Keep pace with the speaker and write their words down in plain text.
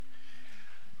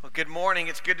Well, good morning.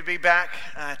 It's good to be back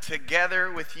together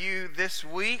with you this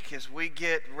week as we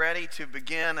get ready to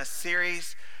begin a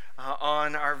series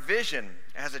on our vision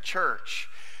as a church.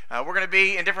 We're going to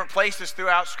be in different places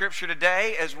throughout Scripture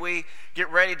today as we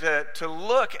get ready to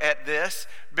look at this,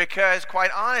 because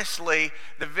quite honestly,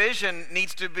 the vision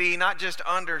needs to be not just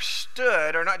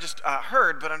understood, or not just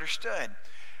heard, but understood.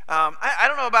 I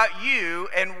don't know about you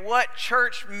and what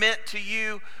church meant to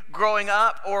you growing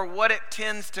up, or what it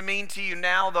tends to mean to you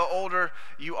now the older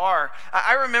you are.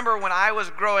 I remember when I was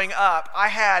growing up, I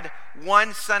had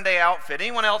one Sunday outfit.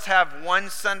 Anyone else have one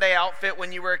Sunday outfit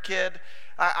when you were a kid?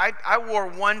 I wore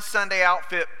one Sunday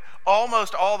outfit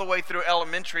almost all the way through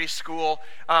elementary school.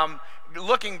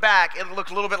 Looking back, it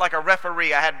looked a little bit like a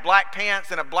referee. I had black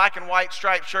pants and a black and white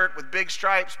striped shirt with big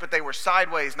stripes, but they were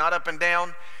sideways, not up and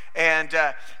down. And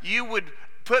you would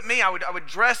put me, I would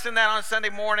dress in that on Sunday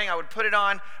morning. I would put it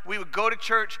on. We would go to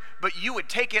church, but you would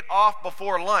take it off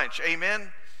before lunch.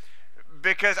 Amen?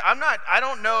 Because I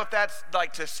don't know if that's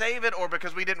like to save it or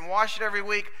because we didn't wash it every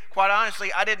week. Quite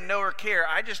honestly, I didn't know or care.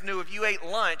 I just knew if you ate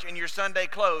lunch in your Sunday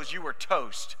clothes, you were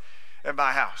toast at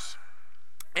my house.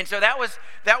 And so that was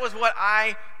what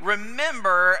I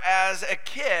remember as a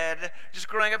kid, just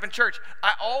growing up in church.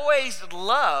 I always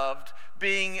loved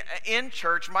being in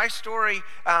church. My story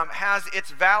has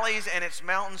its valleys and its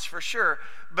mountains for sure.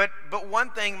 But one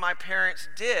thing my parents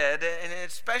did, and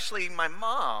especially my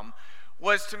mom,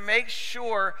 was to make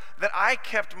sure that I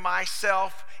kept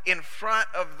myself in front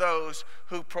of those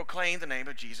who proclaimed the name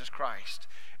of Jesus Christ.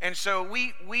 And so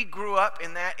we grew up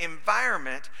in that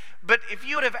environment. But if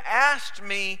you would have asked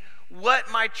me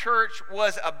what my church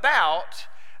was about,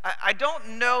 I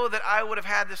don't know that I would have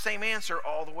had the same answer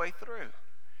all the way through.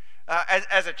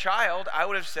 As a child, I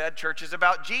would have said church is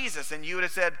about Jesus, and you would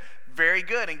have said very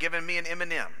good and given me an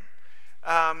M&M.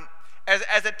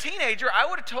 As a teenager, I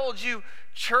would have told you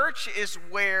church is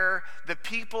where the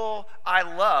people I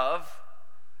love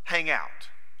hang out.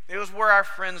 It was where our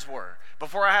friends were.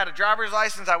 Before I had a driver's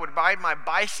license, I would ride my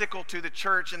bicycle to the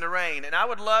church in the rain. And I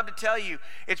would love to tell you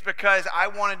it's because I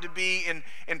wanted to be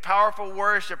in powerful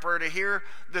worship or to hear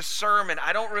the sermon.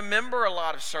 I don't remember a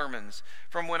lot of sermons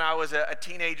from when I was a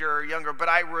teenager or younger, but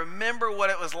I remember what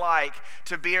it was like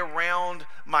to be around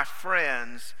my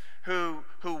friends who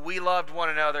we loved one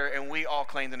another and we all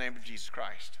claimed the name of Jesus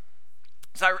Christ.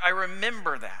 So I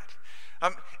remember that.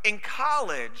 In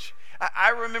college, I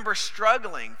remember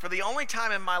struggling for the only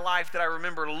time in my life that I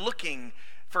remember looking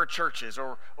for churches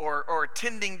or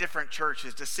attending different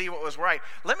churches to see what was right.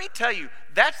 Let me tell you,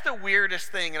 that's the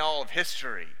weirdest thing in all of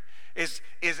history, is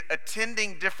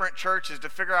attending different churches to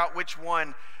figure out which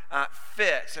one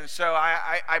fits. And so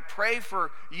I pray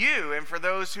for you and for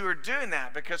those who are doing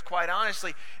that, because quite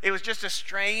honestly, it was just a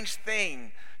strange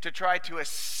thing to try to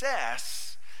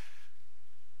assess,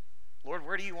 Lord,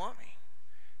 where do you want me?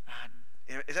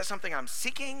 Is that something I'm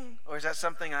seeking, or is that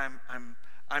something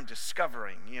I'm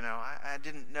discovering? You know, I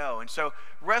didn't know. And so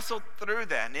wrestled through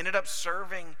that and ended up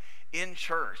serving in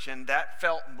church, and that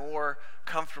felt more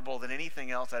comfortable than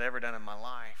anything else I'd ever done in my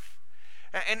life.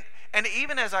 And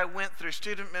even as I went through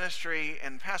student ministry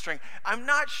and pastoring, I'm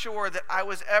not sure that I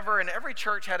was ever, and every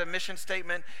church had a mission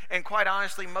statement, and quite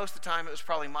honestly, most of the time it was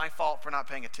probably my fault for not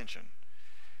paying attention.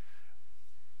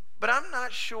 But I'm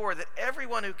not sure that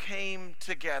everyone who came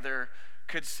together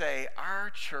could say, our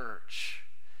church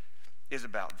is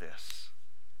about this.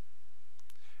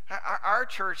 Our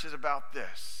church is about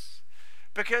this.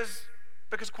 Because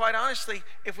quite honestly,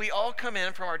 if we all come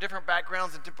in from our different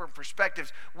backgrounds and different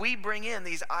perspectives, we bring in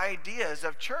these ideas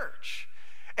of church.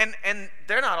 And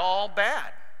they're not all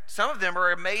bad. Some of them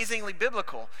are amazingly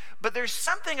biblical. But there's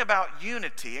something about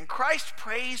unity, and Christ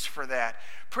prays for that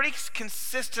pretty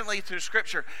consistently through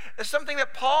Scripture. It's something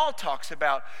that Paul talks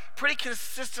about pretty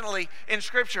consistently in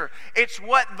Scripture. It's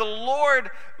what the Lord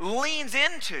leans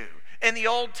into in the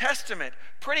Old Testament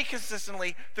pretty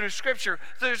consistently through Scripture.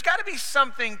 So there's got to be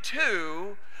something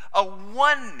to a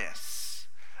oneness,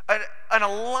 an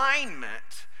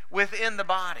alignment within the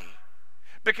body.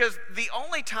 Because the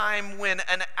only time when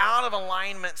an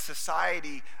out-of-alignment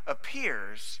society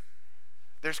appears,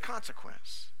 there's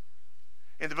consequence.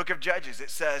 In the book of Judges, it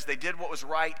says they did what was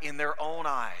right in their own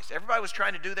eyes. Everybody was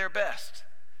trying to do their best.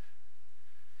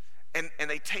 And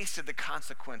they tasted the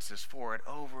consequences for it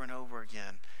over and over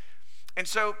again. And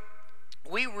so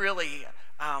we really,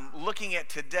 looking at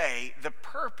today, the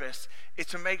purpose is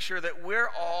to make sure that we're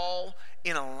all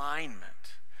in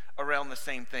alignment around the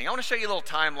same thing. I want to show you a little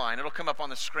timeline. It'll come up on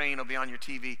the screen. It'll be on your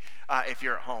TV if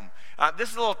you're at home.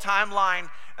 This is a little timeline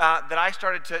that I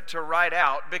started to write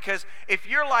out, because if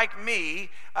you're like me,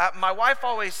 my wife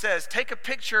always says, take a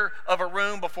picture of a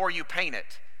room before you paint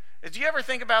it. Do you ever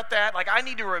think about that? Like, I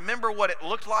need to remember what it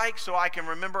looked like so I can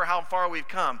remember how far we've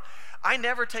come. I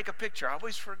never take a picture. I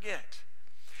always forget.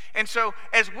 And so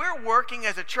as we're working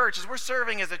as a church, as we're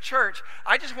serving as a church,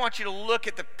 I just want you to look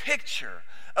at the picture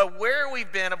of where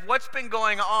we've been, of what's been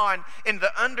going on in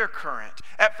the undercurrent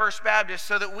at First Baptist,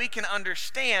 so that we can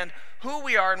understand who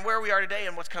we are and where we are today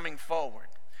and what's coming forward.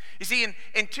 You see,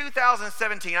 in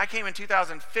 2017, I came in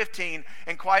 2015,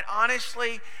 and quite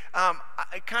honestly, I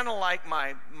kind of like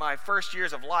my first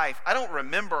years of life. I don't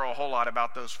remember a whole lot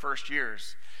about those first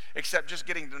years, except just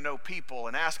getting to know people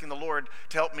and asking the Lord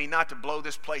to help me not to blow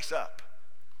this place up.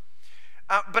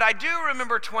 But I do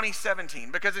remember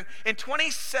 2017, because in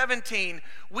 2017,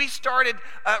 we started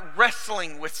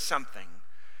wrestling with something.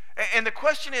 And the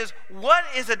question is, what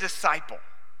is a disciple?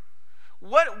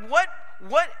 What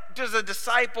does a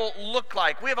disciple look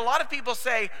like? We have a lot of people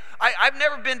say, I've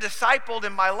never been discipled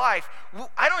in my life.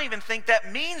 I don't even think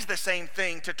that means the same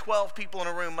thing to 12 people in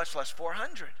a room, much less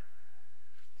 400.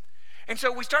 And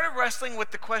so we started wrestling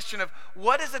with the question of,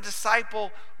 what does a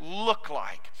disciple look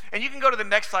like? And you can go to the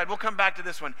next slide. We'll come back to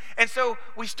this one. And so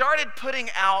we started putting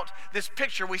out this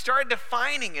picture. We started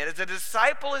defining it as a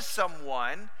disciple is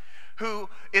someone who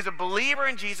is a believer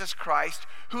in Jesus Christ,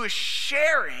 who is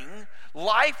sharing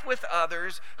life with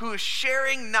others, who is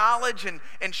sharing knowledge and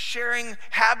sharing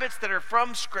habits that are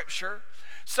from Scripture,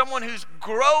 someone who's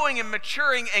growing and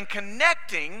maturing and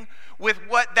connecting with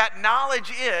what that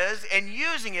knowledge is and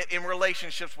using it in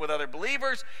relationships with other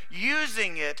believers,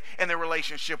 using it in their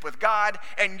relationship with God,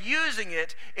 and using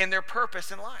it in their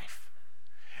purpose in life.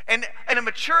 And a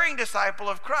maturing disciple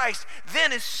of Christ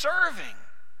then is serving.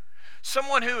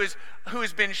 Someone who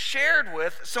has been shared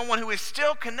with, someone who is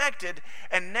still connected,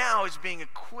 and now is being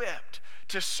equipped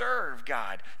to serve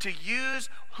God, to use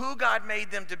who God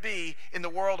made them to be in the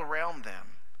world around them.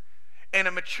 And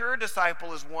a mature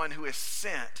disciple is one who is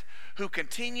sent, who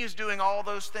continues doing all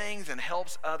those things and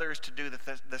helps others to do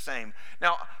the same.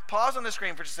 Now, pause on the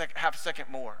screen for just half a second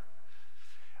more.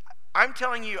 I'm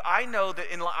telling you, I know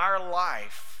that in our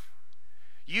life,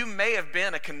 you may have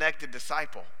been a connected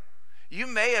disciple. You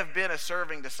may have been a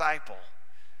serving disciple.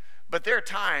 But there are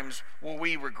times when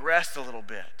we regress a little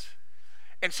bit.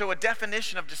 And so a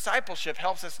definition of discipleship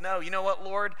helps us know, you know what,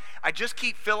 Lord, I just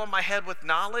keep filling my head with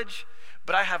knowledge,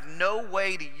 but I have no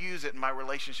way to use it in my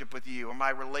relationship with you or my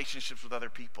relationships with other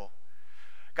people.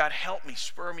 God, help me,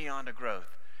 spur me on to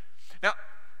growth. Now,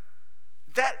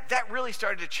 that really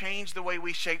started to change the way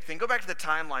we shape things. Go back to the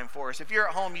timeline for us. If you're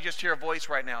at home, you just hear a voice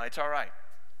right now. It's all right.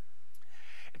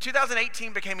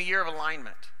 2018 became a year of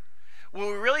alignment.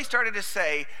 Well, we really started to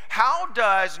say, how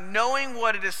does knowing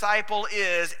what a disciple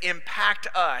is impact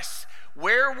us,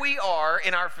 where we are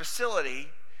in our facility,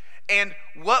 and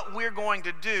what we're going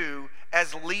to do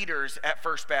as leaders at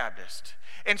First Baptist?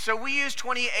 And so we used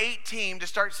 2018 to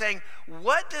start saying,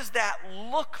 what does that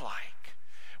look like?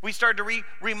 We started to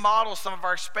remodel some of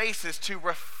our spaces to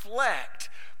reflect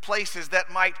places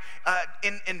that might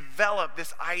envelop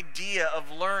this idea of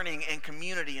learning and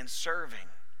community and serving.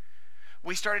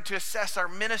 We started to assess our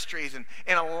ministries and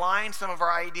align some of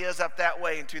our ideas up that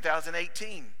way in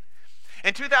 2018.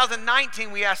 In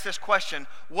 2019, we asked this question: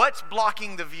 what's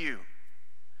blocking the view?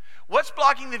 What's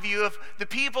blocking the view of the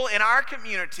people in our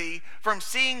community from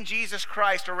seeing Jesus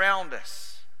Christ around us?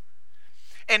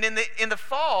 And in the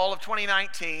fall of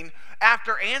 2019,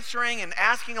 after answering and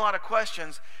asking a lot of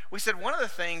questions, we said one of the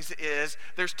things is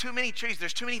there's too many trees,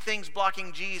 there's too many things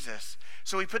blocking Jesus.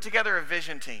 So we put together a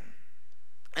vision team.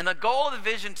 And the goal of the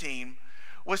vision team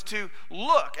was to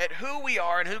look at who we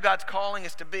are and who God's calling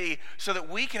us to be so that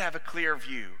we can have a clear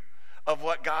view of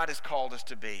what God has called us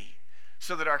to be,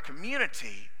 so that our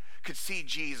community could see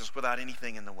Jesus without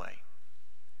anything in the way.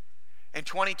 In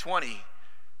 2020,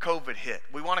 COVID hit.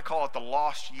 We want to call it the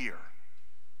lost year.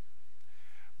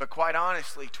 But quite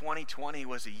honestly, 2020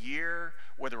 was a year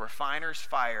where the refiner's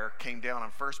fire came down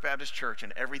on First Baptist Church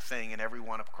and everything and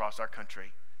everyone across our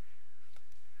country.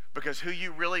 Because who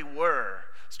you really were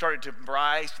started to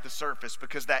rise to the surface,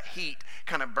 because that heat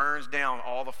kind of burns down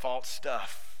all the false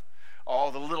stuff,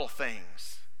 all the little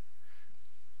things.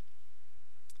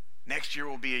 Next year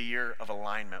will be a year of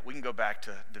alignment. We can go back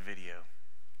to the video.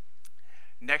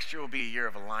 Next year will be a year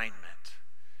of alignment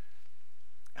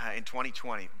in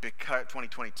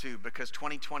 2022, because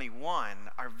 2021,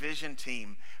 our vision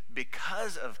team,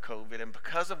 because of COVID and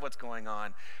because of what's going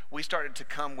on, we started to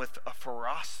come with a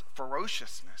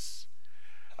ferociousness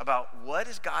about what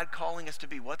is God calling us to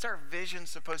be? What's our vision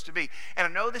supposed to be? And I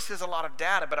know this is a lot of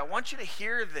data, but I want you to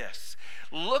hear this.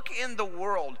 Look in the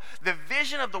world. The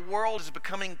vision of the world is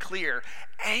becoming clear.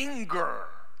 Anger,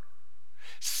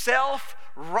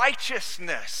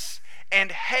 self-righteousness,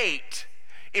 and hate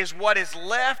is what is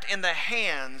left in the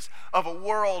hands of a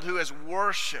world who has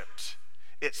worshiped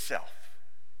itself.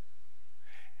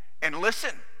 And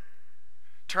listen,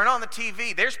 turn on the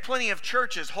TV. There's plenty of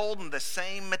churches holding the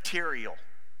same material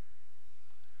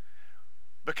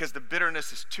because the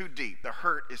bitterness is too deep. The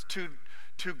hurt is too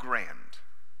grand.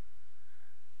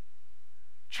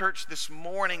 Church, this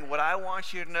morning, what I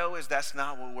want you to know is that's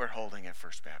not what we're holding at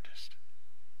First Baptist.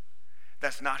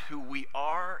 That's not who we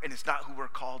are, and it's not who we're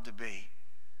called to be.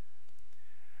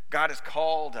 God has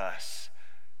called us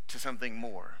to something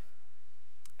more.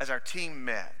 As our team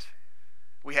met,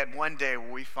 we had one day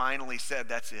where we finally said,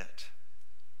 that's it.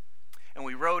 And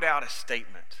we wrote out a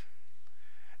statement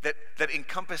that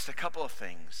encompassed a couple of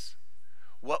things: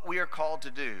 what we are called to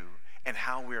do and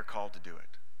how we are called to do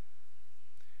it.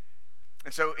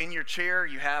 And so in your chair,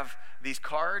 you have these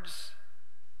cards.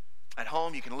 At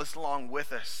home, you can listen along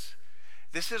with us.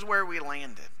 This is where we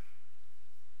landed.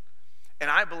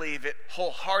 And I believe it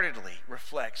wholeheartedly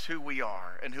reflects who we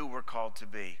are and who we're called to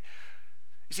be.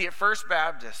 You see, at First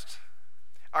Baptist,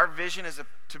 our vision is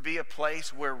to be a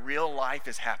place where real life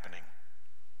is happening.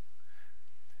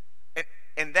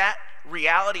 And that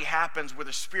reality happens where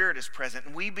the Spirit is present.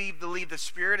 And we believe the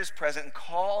Spirit is present and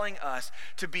calling us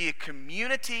to be a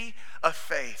community of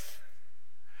faith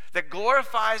that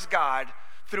glorifies God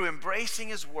through embracing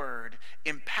His Word,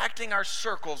 impacting our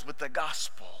circles with the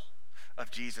gospel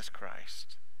of Jesus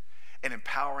Christ, and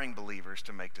empowering believers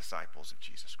to make disciples of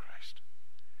Jesus Christ.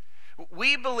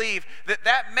 We believe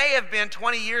that may have been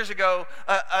 20 years ago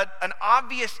an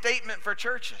obvious statement for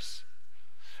churches.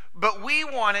 But we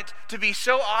want it to be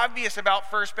so obvious about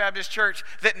First Baptist Church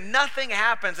that nothing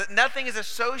happens, that nothing is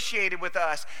associated with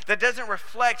us that doesn't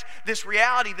reflect this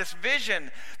reality, this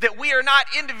vision, that we are not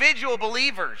individual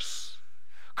believers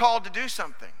called to do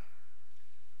something,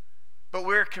 but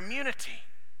we're a community.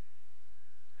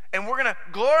 And we're going to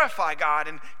glorify God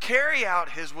and carry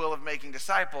out His will of making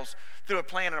disciples through a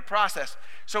plan and a process.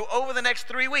 So over the next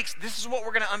 3 weeks, this is what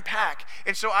we're going to unpack.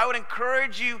 And so I would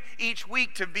encourage you each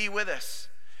week to be with us.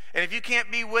 And if you can't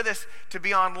be with us, to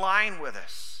be online with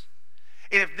us.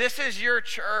 And if this is your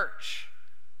church,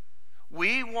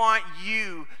 we want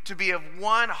you to be of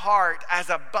one heart as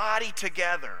a body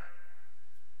together.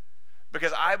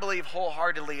 Because I believe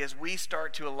wholeheartedly, as we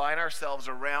start to align ourselves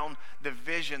around the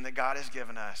vision that God has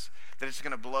given us, that it's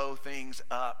going to blow things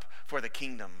up for the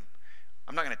kingdom.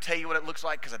 I'm not going to tell you what it looks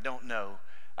like because I don't know.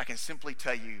 I can simply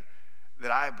tell you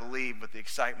that I believe with the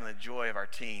excitement and the joy of our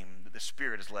team that the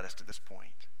Spirit has led us to this point.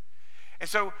 And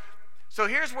so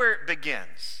here's where it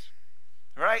begins.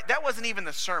 All right? That wasn't even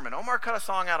the sermon. Omar cut a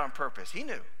song out on purpose. He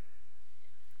knew.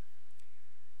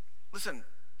 Listen,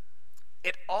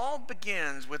 it all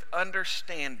begins with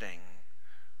understanding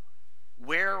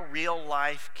where real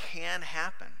life can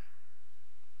happen.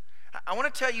 I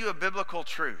want to tell you a biblical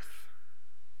truth.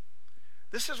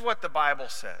 This is what the Bible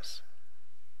says.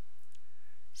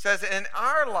 It says, in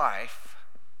our life,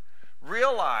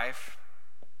 real life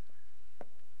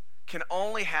can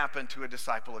only happen to a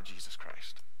disciple of Jesus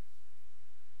Christ.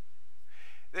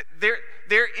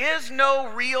 There is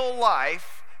no real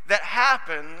life that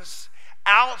happens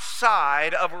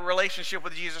outside of a relationship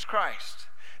with Jesus Christ.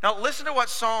 Now listen to what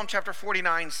Psalm chapter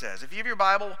 49 says. If you have your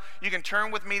Bible, you can turn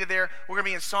with me to there. We're going to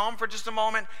be in Psalm for just a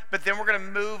moment, but then we're going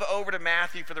to move over to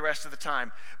Matthew for the rest of the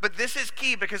time. But this is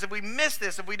key, because if we miss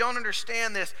this, if we don't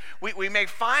understand this, we may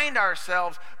find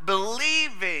ourselves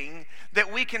believing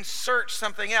that we can search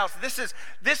something else. This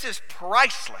is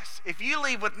priceless. If you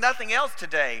leave with nothing else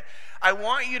today, I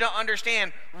want you to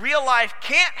understand real life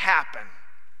can't happen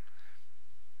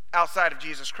outside of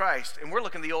Jesus Christ. And we're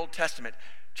looking at the Old Testament.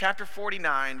 Chapter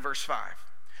 49, verse 5.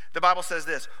 The Bible says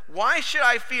this: why should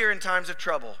I fear in times of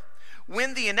trouble,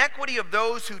 when the iniquity of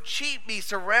those who cheat me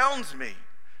surrounds me?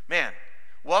 Man,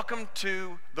 welcome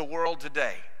to the world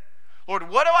today. Lord,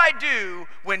 what do I do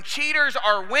when cheaters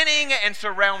are winning and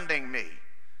surrounding me?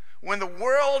 When the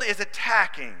world is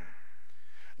attacking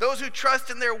those who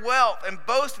trust in their wealth and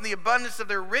boast in the abundance of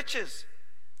their riches?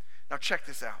 Now check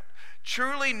this out.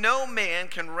 Truly no man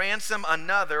can ransom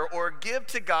another or give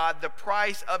to God the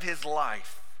price of his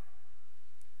life.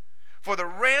 For the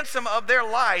ransom of their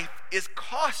life is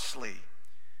costly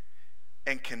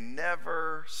and can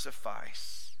never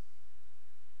suffice,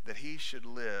 that he should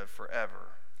live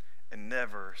forever and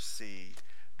never see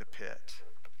the pit.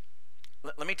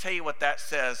 Let me tell you what that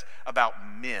says about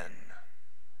men,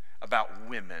 about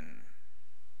women.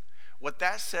 What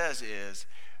that says is,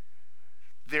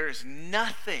 there's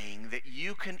nothing that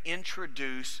you can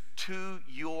introduce to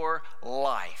your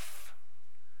life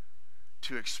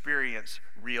to experience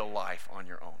real life on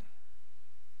your own.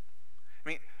 I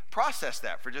mean, process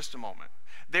that for just a moment.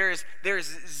 There's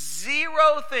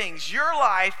zero things. Your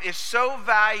life is so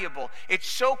valuable. It's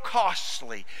so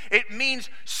costly. It means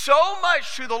so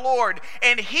much to the Lord,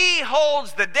 and He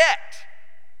holds the debt.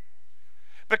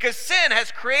 Because sin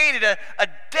has created a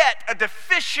debt, a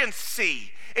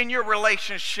deficiency in your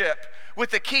relationship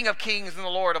with the King of Kings and the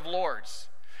Lord of Lords.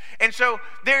 And so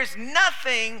there's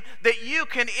nothing that you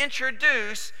can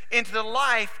introduce into the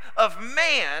life of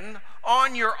man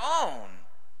on your own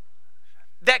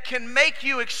that can make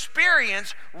you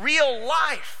experience real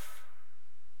life.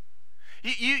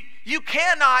 You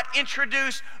cannot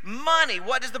introduce money.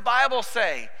 What does the Bible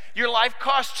say? Your life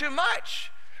costs too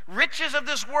much. Riches of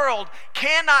this world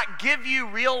cannot give you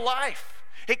real life.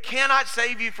 It cannot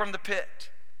save you from the pit.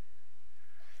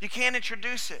 You can't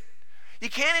introduce it. You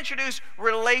can't introduce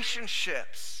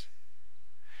relationships.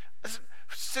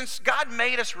 Since God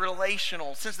made us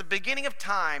relational, since the beginning of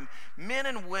time, men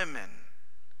and women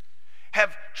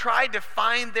have tried to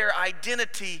find their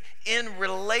identity in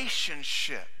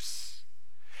relationships.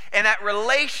 And that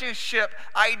relationship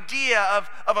idea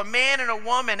of a man and a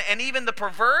woman, and even the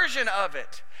perversion of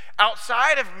it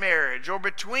outside of marriage or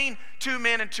between two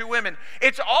men and two women,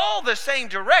 it's all the same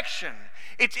direction.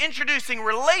 It's introducing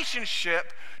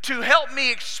relationship to help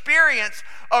me experience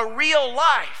a real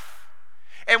life.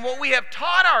 And what we have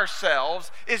taught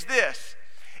ourselves is this,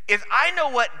 is I know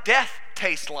what death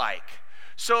tastes like.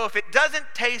 So if it doesn't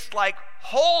taste like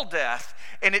whole death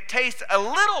and it tastes a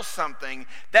little something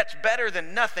that's better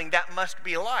than nothing, that must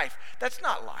be life. That's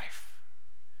not life.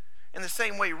 In the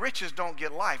same way, riches don't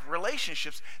get life.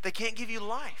 Relationships, they can't give you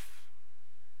life.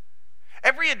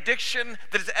 Every addiction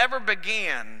that has ever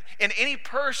began in any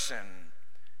person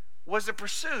was the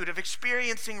pursuit of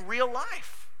experiencing real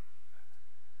life.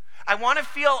 I want to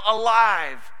feel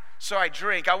alive, so I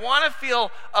drink. I want to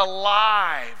feel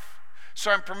alive,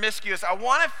 so I'm promiscuous. I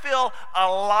want to feel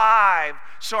alive,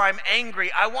 so I'm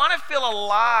angry. I want to feel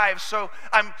alive, so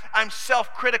I'm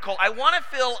self-critical. I want to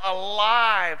feel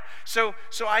alive, so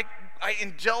I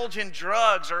indulge in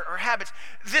drugs or habits.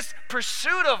 This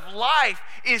pursuit of life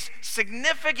is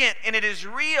significant and it is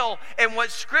real. And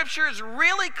what Scripture is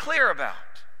really clear about,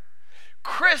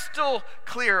 crystal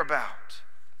clear about,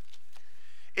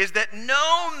 is that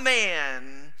no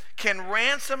man can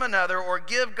ransom another or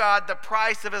give God the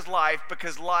price of his life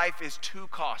because life is too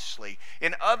costly.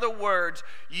 In other words,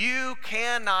 you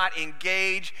cannot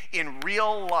engage in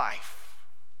real life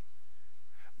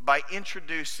by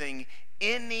introducing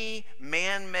any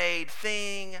man-made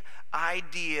thing,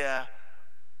 idea,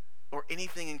 or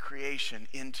anything in creation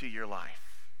into your life.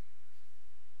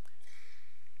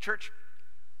 Church,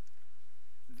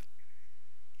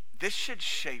 this should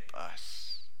shape us.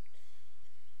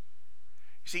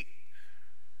 You see,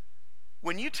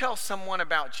 when you tell someone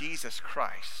about Jesus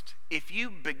Christ, if you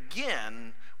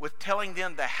begin with telling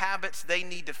them the habits they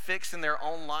need to fix in their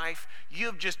own life,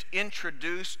 you've just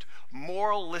introduced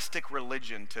moralistic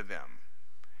religion to them.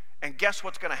 And guess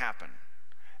what's going to happen?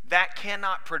 That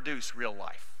cannot produce real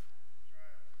life.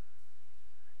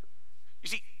 You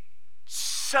see,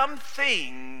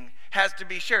 something has to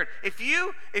be shared. If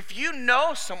you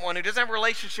know someone who doesn't have a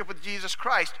relationship with Jesus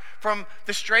Christ, from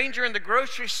the stranger in the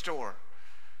grocery store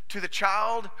to the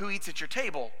child who eats at your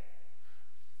table,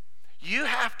 you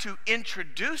have to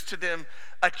introduce to them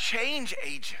a change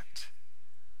agent.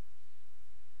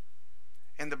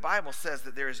 And the Bible says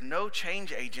that there is no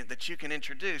change agent that you can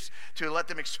introduce to let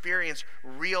them experience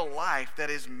real life that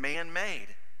is man-made.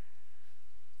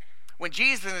 When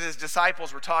Jesus and his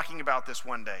disciples were talking about this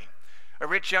one day, a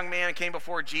rich young man came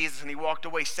before Jesus and he walked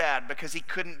away sad because he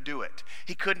couldn't do it.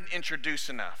 He couldn't introduce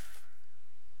enough.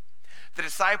 The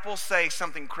disciples say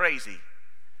something crazy.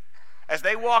 As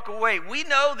they walk away, we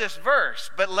know this verse,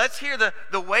 but let's hear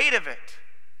the weight of it.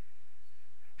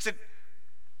 He said,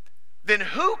 then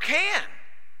who can?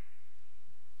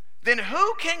 Then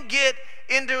who can get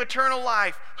into eternal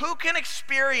life? Who can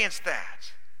experience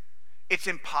that? It's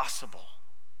impossible.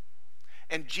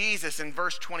 And Jesus in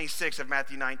verse 26 of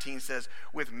Matthew 19 says,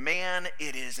 with man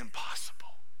it is impossible.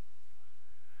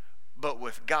 But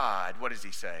with God, what does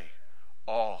he say?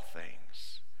 All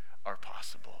things are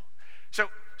possible.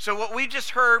 So what we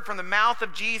just heard from the mouth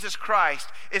of Jesus Christ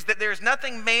is that there's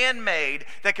nothing man-made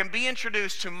that can be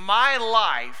introduced to my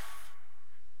life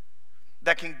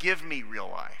that can give me real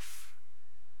life.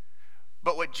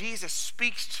 But what Jesus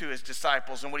speaks to his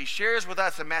disciples and what he shares with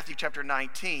us in Matthew chapter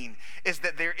 19 is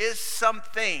that there is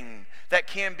something that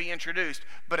can be introduced,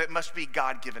 but it must be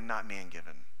God-given, not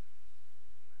man-given.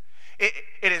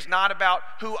 It is not about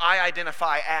who I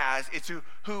identify as, it's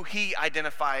who he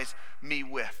identifies me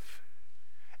with.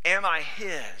 Am I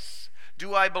his?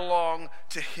 do I belong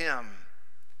to him?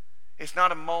 It's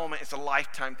not a moment, it's a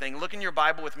lifetime thing. Look in your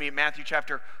Bible with me at Matthew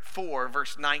chapter 4,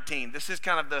 verse 19. This is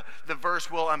kind of the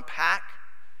verse we'll unpack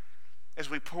as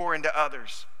we pour into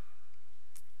others.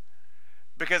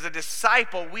 Because a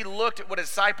disciple, we looked at what a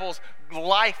disciple's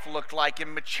life looked like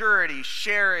in maturity,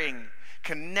 sharing,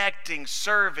 connecting,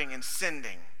 serving, and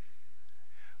sending.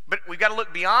 But we've got to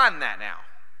look beyond that now.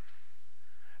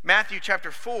 Matthew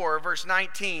chapter 4, verse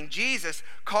 19, Jesus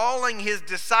calling his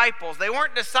disciples. They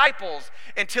weren't disciples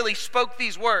until he spoke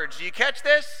these words. Do you catch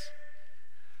this?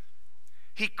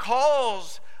 He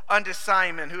calls unto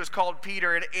Simon, who is called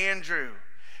Peter, and Andrew.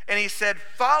 And he said,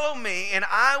 follow me, and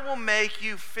I will make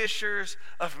you fishers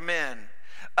of men.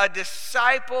 A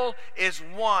disciple is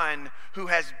one who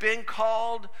has been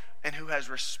called and who has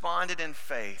responded in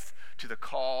faith to the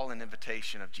call and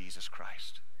invitation of Jesus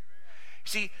Christ.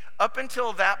 See, up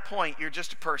until that point, you're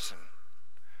just a person.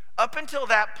 Up until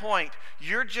that point,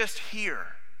 you're just here.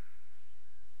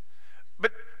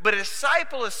 But a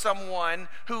disciple is someone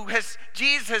who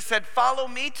Jesus has said, follow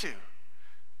me to.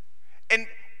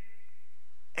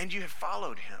 And you have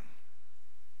followed him.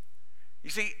 You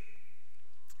see,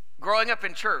 growing up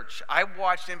in church, I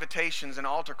watched invitations and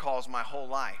altar calls my whole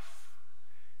life.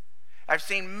 I've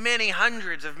seen many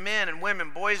hundreds of men and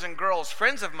women, boys and girls,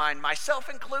 friends of mine, myself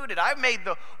included. I've made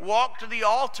the walk to the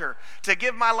altar to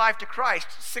give my life to Christ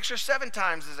 6 or 7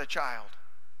 times as a child.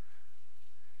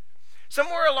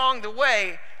 Somewhere along the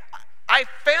way, I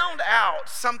found out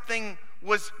something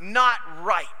was not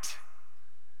right.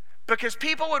 Because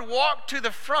people would walk to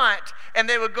the front and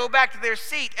they would go back to their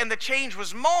seat and the change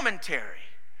was momentary.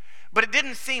 But it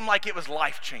didn't seem like it was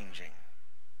life-changing.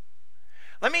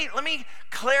 Let me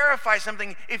clarify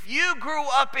something. If you grew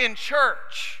up in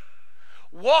church,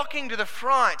 walking to the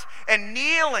front and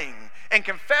kneeling and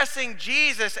confessing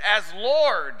Jesus as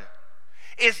Lord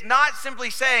is not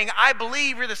simply saying, I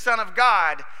believe you're the Son of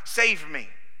God, save me.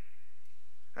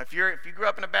 Now, if you grew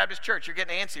up in a Baptist church, you're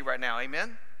getting antsy right now,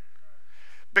 amen?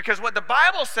 Because what the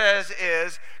Bible says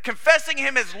is confessing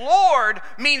him as Lord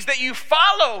means that you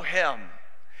follow him.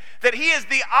 That he is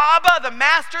the Abba, the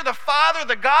Master, the Father,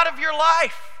 the God of your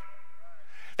life.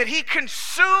 That he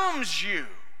consumes you.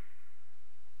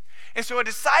 And so a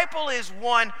disciple is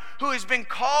one who has been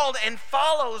called and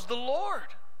follows the Lord.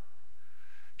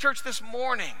 Church, this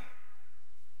morning,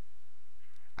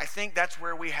 I think that's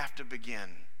where we have to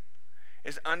begin.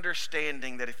 Is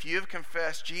understanding that if you have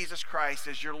confessed Jesus Christ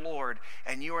as your Lord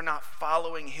and you are not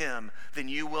following him, then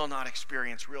you will not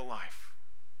experience real life.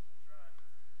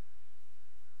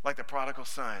 Like the prodigal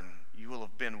son, you will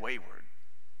have been wayward.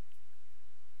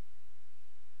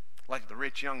 Like the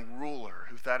rich young ruler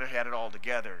who thought he had it all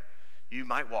together, you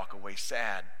might walk away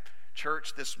sad.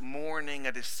 Church, this morning,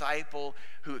 a disciple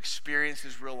who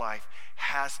experiences real life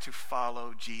has to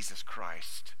follow Jesus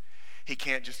Christ. He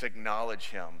can't just acknowledge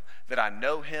him, that I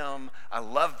know him, I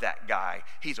love that guy,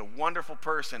 he's a wonderful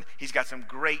person, he's got some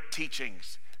great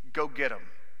teachings. Go get him.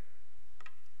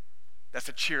 That's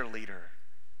a cheerleader.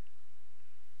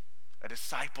 A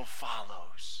disciple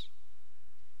follows.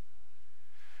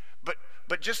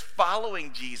 But just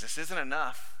following Jesus isn't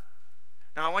enough.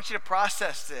 Now I want you to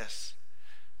process this.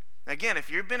 Again, if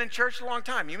you've been in church a long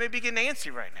time, you may be getting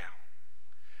antsy right now.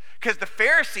 Because the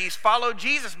Pharisees followed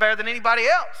Jesus better than anybody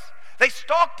else. They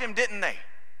stalked him, didn't they?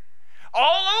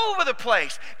 All over the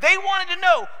place. They wanted to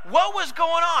know what was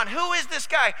going on. Who is this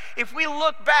guy? If we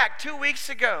look back 2 weeks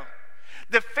ago,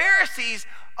 the Pharisees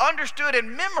understood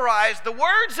and memorized the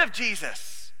words of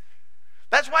Jesus.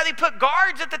 That's why they put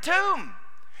guards at the tomb.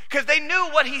 Because they knew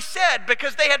what he said,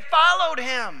 because they had followed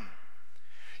him.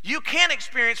 You can't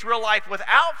experience real life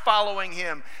without following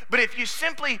him. But if you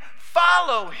simply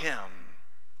follow him,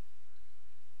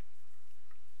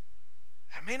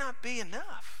 that may not be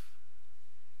enough.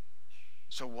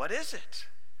 So what is it?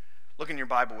 Look in your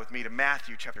Bible with me to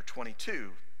Matthew chapter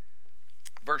 22,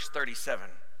 verse 37.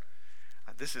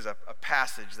 This is a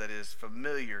passage that is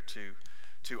familiar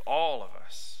to all of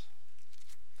us.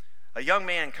 A young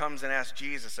man comes and asks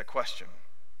Jesus a question.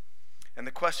 And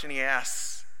the question he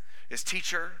asks is,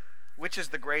 Teacher, which is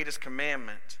the greatest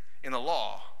commandment in the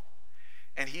law?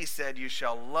 And he said, you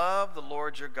shall love the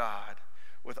Lord your God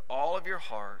with all of your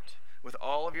heart, with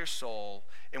all of your soul,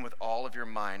 and with all of your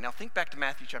mind. Now think back to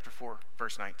Matthew chapter 4,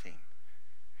 verse 19.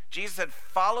 Jesus said,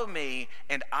 follow me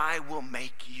and I will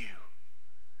make you.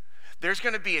 There's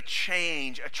going to be a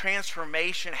change, a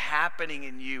transformation happening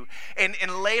in you. And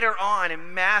later on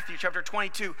in Matthew chapter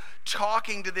 22,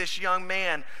 talking to this young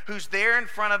man who's there in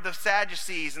front of the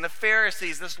Sadducees and the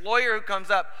Pharisees, this lawyer who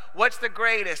comes up, what's the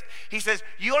greatest? He says,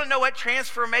 you want to know what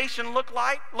transformation looks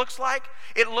like?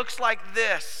 It looks like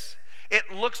this.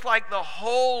 It looks like the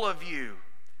whole of you.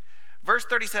 Verse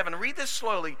 37, read this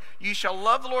slowly. You shall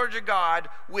love the Lord your God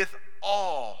with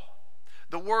all.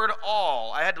 The word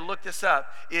all, I had to look this up,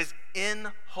 is in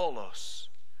holos,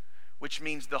 which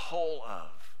means the whole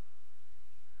of.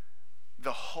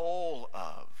 The whole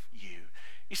of you.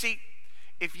 You see,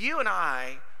 if you and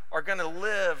I are going to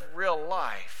live real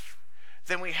life,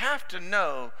 then we have to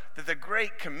know that the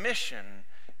Great Commission,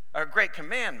 or Great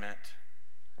Commandment,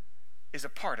 is a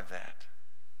part of that.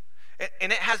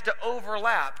 And it has to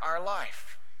overlap our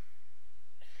life.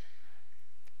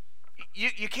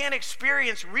 You can't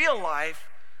experience real life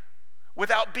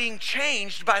without being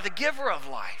changed by the giver of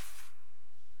life.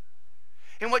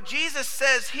 And what Jesus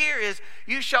says here is,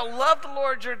 you shall love the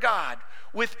Lord your God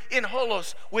with in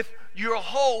holos, with your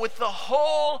whole, with the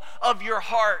whole of your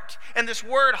heart. And this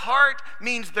word heart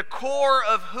means the core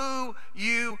of who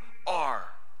you are.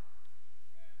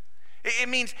 It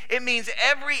means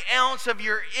every ounce of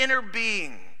your inner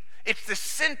being. It's the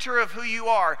center of who you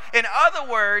are. In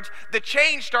other words, the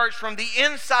change starts from the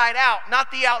inside out,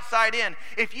 not the outside in.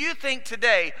 If you think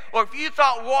today, or if you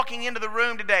thought walking into the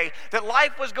room today that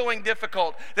life was going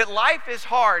difficult, that life is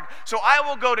hard, so I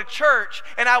will go to church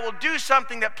and I will do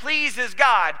something that pleases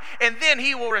God, and then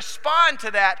He will respond to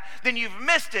that, then you've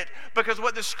missed it. Because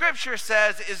what the Scripture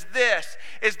says is this,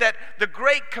 is that the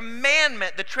great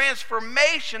commandment, the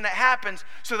transformation that happens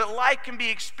so that life can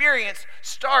be experienced,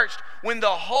 starts when the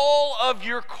whole of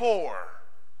your core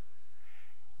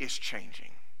is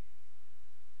changing.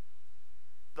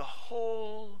 The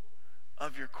whole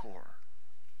of your core.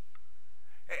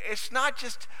 It's not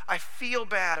just I feel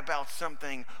bad about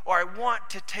something or I want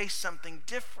to taste something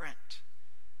different.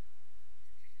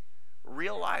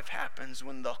 Real life happens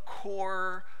when the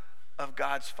core of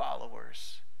God's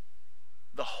followers,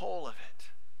 the whole of it,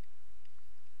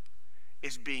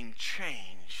 is being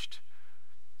changed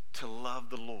to love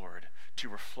the Lord, to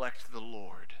reflect the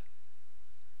Lord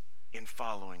in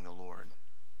following the Lord.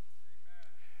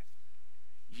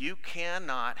 You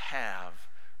cannot have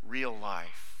real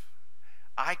life.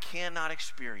 I cannot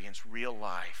experience real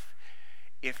life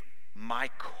if my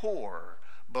core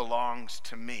belongs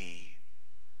to me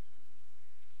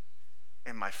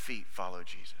and my feet follow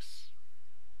Jesus.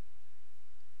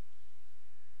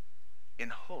 In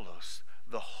holos,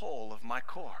 the whole of my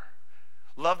core.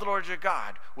 Love the Lord your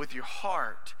God with your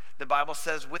heart. The Bible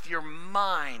says with your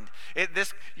mind.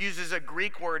 This uses a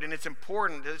Greek word, and it's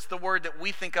important. It's the word that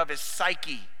we think of as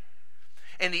psyche.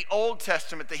 In the Old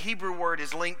Testament, the Hebrew word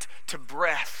is linked to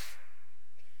breath.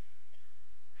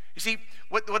 You see,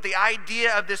 what the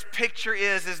idea of this picture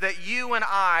is that you and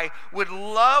I would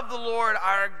love the Lord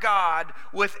our God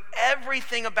with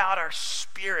everything about our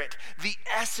spirit, the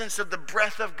essence of the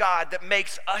breath of God that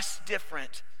makes us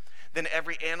different than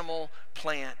every animal,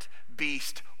 plant,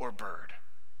 beast, or bird.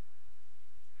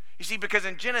 You see, because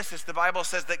in Genesis, the Bible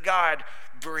says that God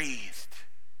breathed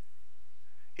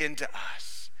into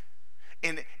us.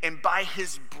 And by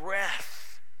His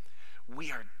breath,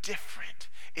 we are different.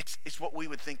 It's what we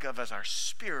would think of as our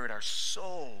spirit, our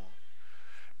soul.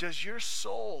 Does your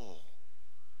soul,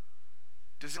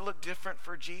 does it look different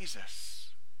for Jesus?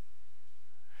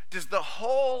 Does the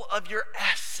whole of your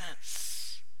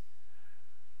essence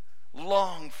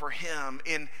long for Him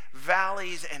in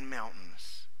valleys and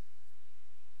mountains?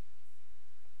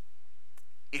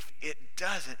 If it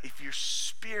doesn't, if your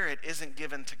spirit isn't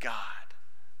given to God,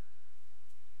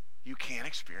 you can't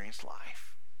experience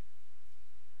life.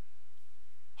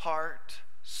 Heart,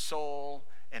 soul,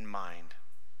 and mind.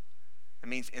 It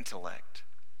means intellect.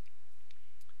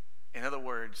 In other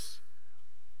words,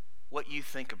 what you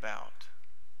think about,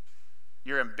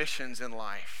 your ambitions in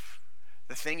life,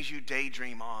 the things you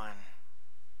daydream on,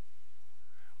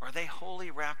 are they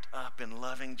wholly wrapped up in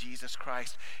loving Jesus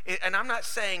Christ? And I'm not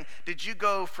saying, did you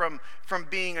go from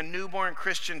being a newborn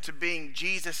Christian to being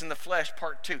Jesus in the flesh,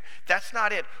 part 2. That's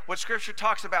not it. What Scripture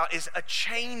talks about is a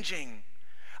changing.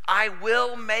 I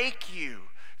will make you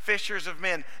fishers of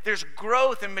men. There's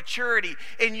growth and maturity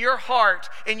in your heart,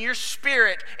 in your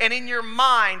spirit, and in your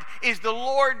mind. Is the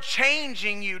Lord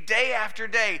changing you day after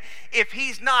day? If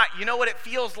He's not, you know what it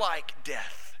feels like?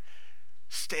 Death,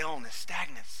 staleness,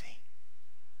 stagnancy.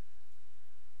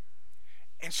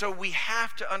 And so we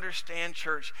have to understand,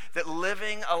 church, that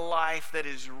living a life that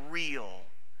is real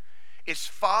is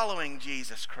following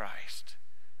Jesus Christ.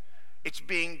 It's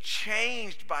being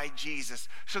changed by Jesus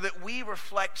so that we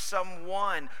reflect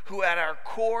someone who at our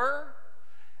core,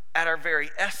 at our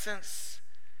very essence,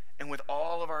 and with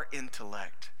all of our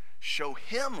intellect, show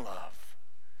Him love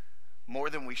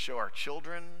more than we show our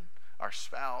children, our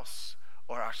spouse,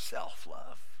 or our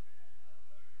self-love.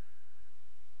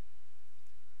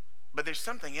 But there's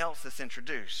something else that's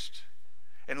introduced.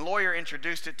 And Lawyer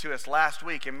introduced it to us last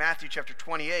week in Matthew chapter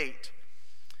 28,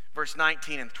 verse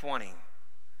 19 and 20.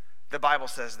 The Bible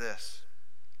says this: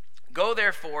 "Go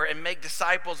therefore and make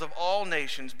disciples of all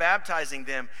nations, baptizing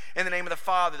them in the name of the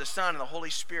Father, the Son, and the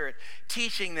Holy Spirit,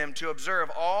 teaching them to observe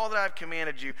all that I've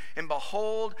commanded you. And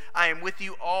behold, I am with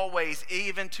you always,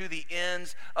 even to the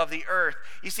ends of the earth."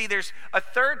 You see, there's a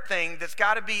third thing that's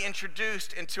got to be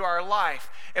introduced into our life.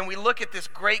 And we look at this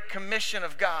Great Commission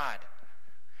of God.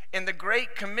 And the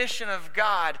Great Commission of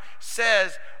God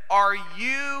says, are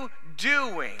you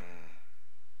doing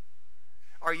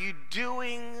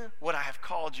what I have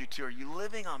called you to? Are you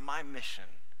living on my mission?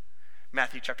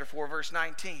 Matthew chapter 4, verse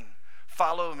 19.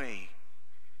 "Follow me."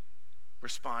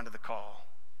 Respond to the call.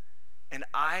 "And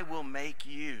I will make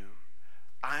you,"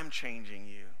 I'm changing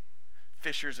you,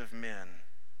 "fishers of men,"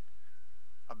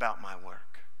 about my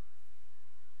work.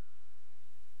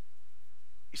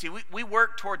 You see, we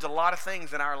work towards a lot of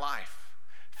things in our life.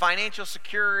 Financial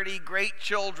security, great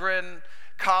children,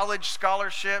 college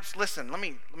scholarships. Listen, let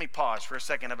me pause for a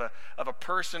second of a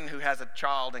person who has a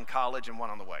child in college and one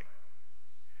on the way.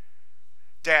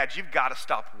 Dad, you've got to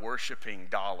stop worshiping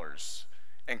dollars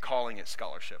and calling it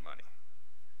scholarship money.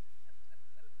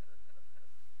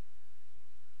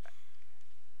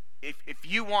 If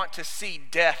you want to see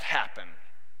death happen,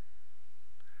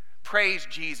 praise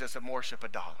Jesus and worship a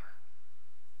dollar.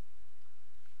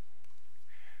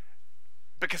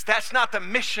 Because that's not the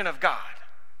mission of God.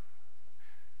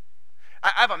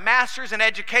 I have a master's in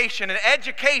education, and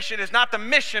education is not the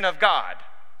mission of God.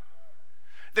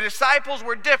 The disciples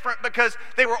were different because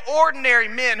they were ordinary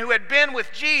men who had been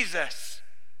with Jesus.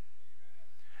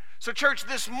 So, church,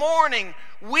 this morning,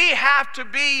 we have to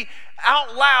be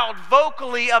out loud,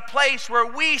 vocally, a place where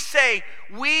we say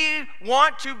we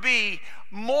want to be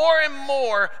more and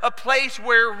more a place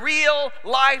where real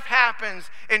life happens.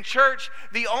 In church,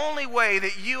 the only way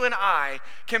that you and I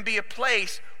can be a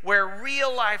place where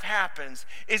real life happens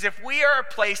is if we are a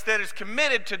place that is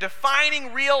committed to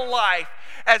defining real life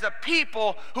as a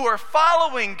people who are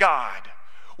following God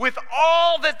with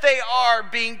all that they are,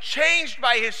 being changed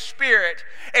by His Spirit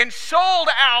and sold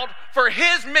out for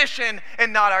His mission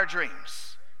and not our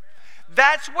dreams.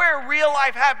 That's where real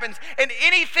life happens, and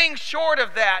anything short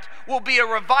of that will be a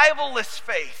revivalist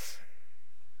faith.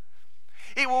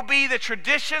 It will be the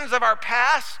traditions of our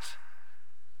past.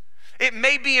 It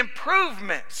may be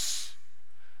improvements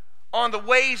on the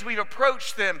ways we've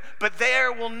approached them, but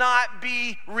there will not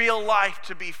be real life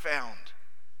to be found.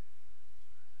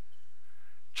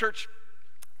 Church,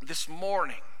 this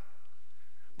morning,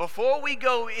 before we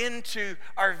go into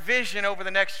our vision over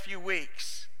the next few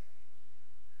weeks,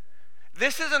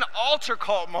 this is an altar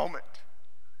call moment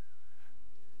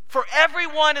for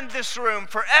everyone in this room,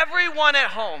 for everyone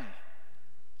at home.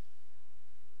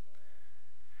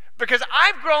 Because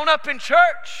I've grown up in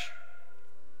church.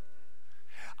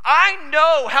 I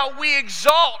know how we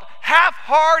exalt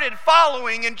half-hearted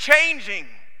following and changing.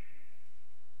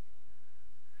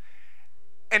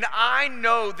 And I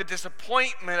know the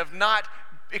disappointment of not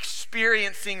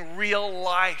experiencing real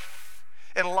life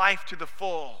and life to the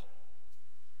full.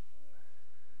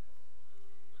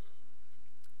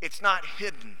 It's not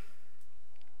hidden.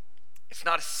 It's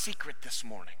not a secret this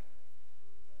morning.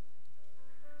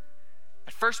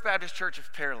 At First Baptist Church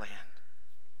of Pearland,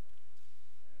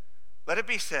 let it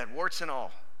be said, warts and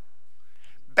all,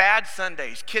 bad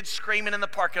Sundays, kids screaming in the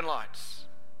parking lots,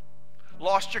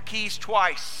 lost your keys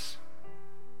twice,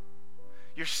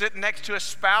 you're sitting next to a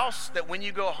spouse that when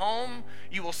you go home,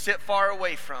 you will sit far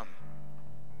away from.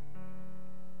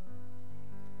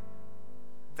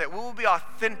 That we will be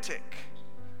authentic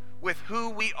with who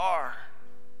we are,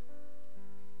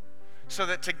 so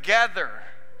that together,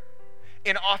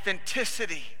 in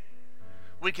authenticity,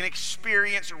 we can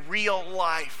experience real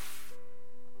life.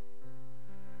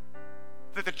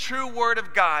 That the true Word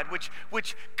of God,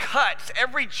 which cuts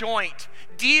every joint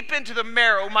deep into the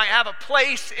marrow, might have a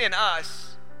place in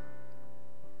us.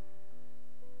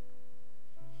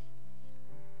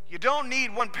 You don't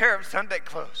need one pair of Sunday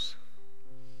clothes.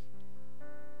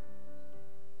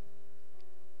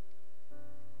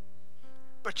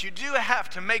 But you do have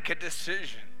to make a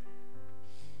decision.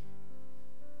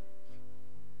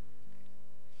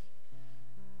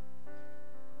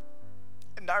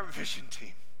 And our vision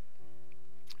team,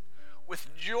 with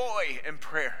joy and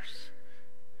prayers,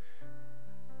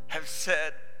 have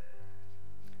said,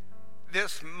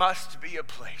 this must be a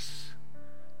place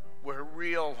where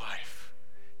real life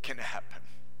can happen.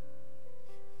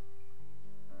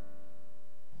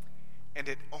 And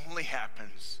it only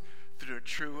happens through a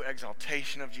true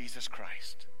exaltation of Jesus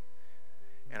Christ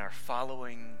and our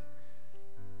following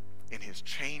in his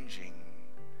changing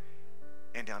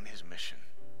and on his mission.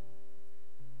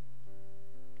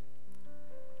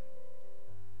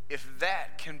 If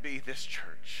that can be this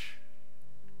church,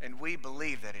 and we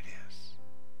believe that it is,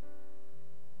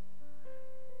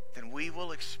 then we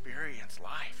will experience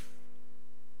life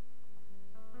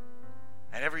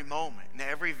at every moment, in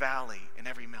every valley, in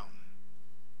every mountain.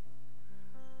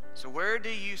 So where do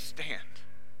you stand?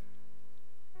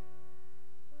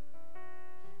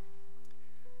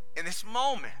 In this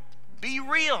moment, be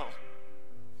real.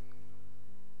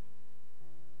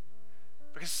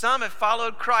 Because some have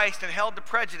followed Christ and held to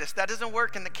prejudice. That doesn't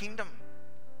work in the kingdom.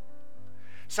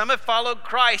 Some have followed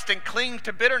Christ and cling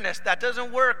to bitterness. That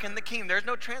doesn't work in the kingdom. There's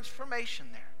no transformation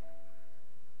there.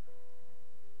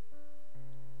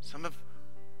 Some have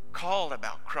called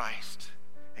about Christ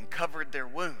and covered their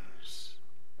wounds.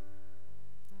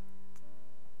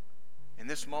 In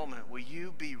this moment, will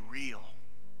you be real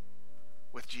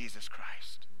with Jesus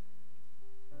Christ?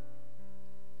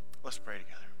 Let's pray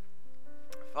together.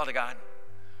 Father God,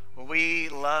 we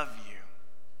love you.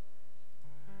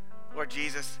 Lord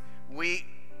Jesus, we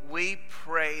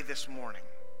pray this morning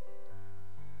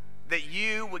that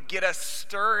you would get us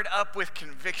stirred up with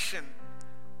conviction.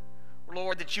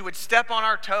 Lord, that you would step on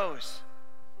our toes,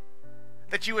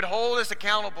 that you would hold us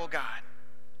accountable, God.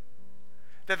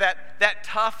 That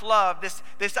tough love,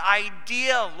 this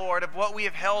idea, Lord, of what we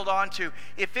have held on to,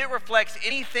 if it reflects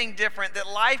anything different, that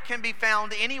life can be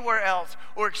found anywhere else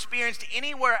or experienced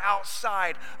anywhere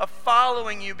outside of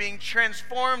following you, being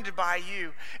transformed by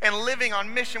you, and living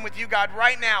on mission with you, God,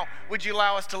 right now, would you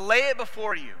allow us to lay it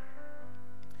before you?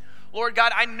 Lord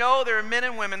God, I know there are men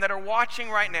and women that are watching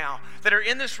right now, that are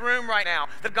in this room right now,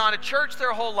 that have gone to church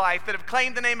their whole life, that have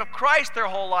claimed the name of Christ their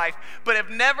whole life, but have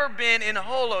never been in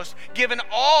holos, given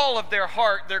all of their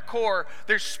heart, their core,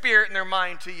 their spirit, and their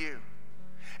mind to you.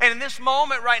 And in this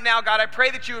moment right now, God, I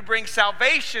pray that you would bring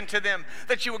salvation to them,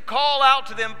 that you would call out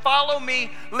to them, follow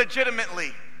me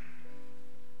legitimately.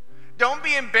 Don't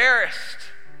be embarrassed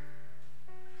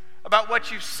about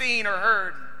what you've seen or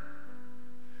heard.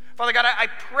 Father God, I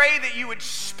pray that you would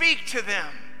speak to them.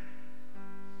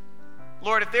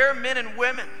 Lord, if there are men and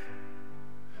women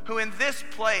who in this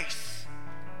place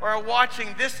or are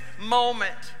watching this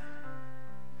moment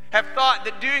have thought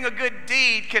that doing a good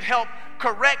deed could help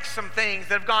correct some things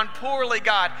that have gone poorly,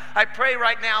 God, I pray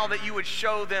right now that you would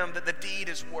show them that the deed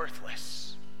is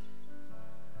worthless.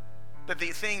 That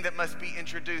the thing that must be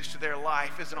introduced to their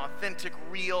life is an authentic,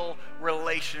 real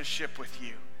relationship with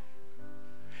you.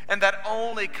 And that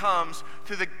only comes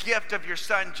through the gift of your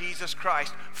Son, Jesus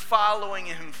Christ, following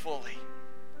him fully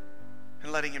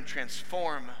and letting him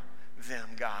transform them,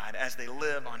 God, as they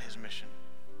live on his mission.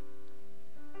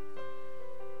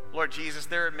 Lord Jesus,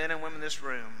 there are men and women in this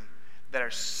room that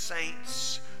are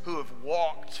saints who have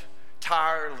walked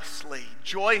tirelessly,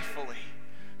 joyfully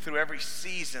through every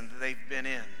season that they've been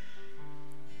in.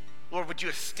 Lord, would you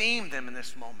esteem them in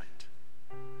this moment?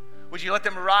 Would you let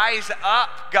them rise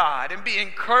up, God, and be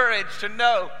encouraged to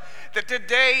know that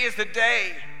today is the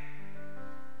day,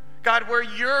 God, where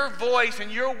your voice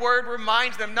and your word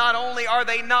reminds them not only are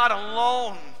they not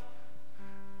alone,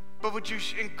 but would you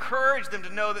encourage them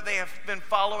to know that they have been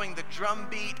following the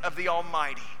drumbeat of the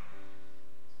Almighty.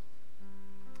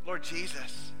 Lord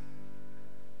Jesus,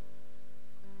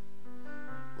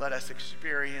 let us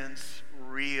experience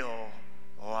real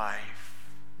life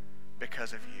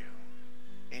because of you.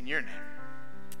 In your name.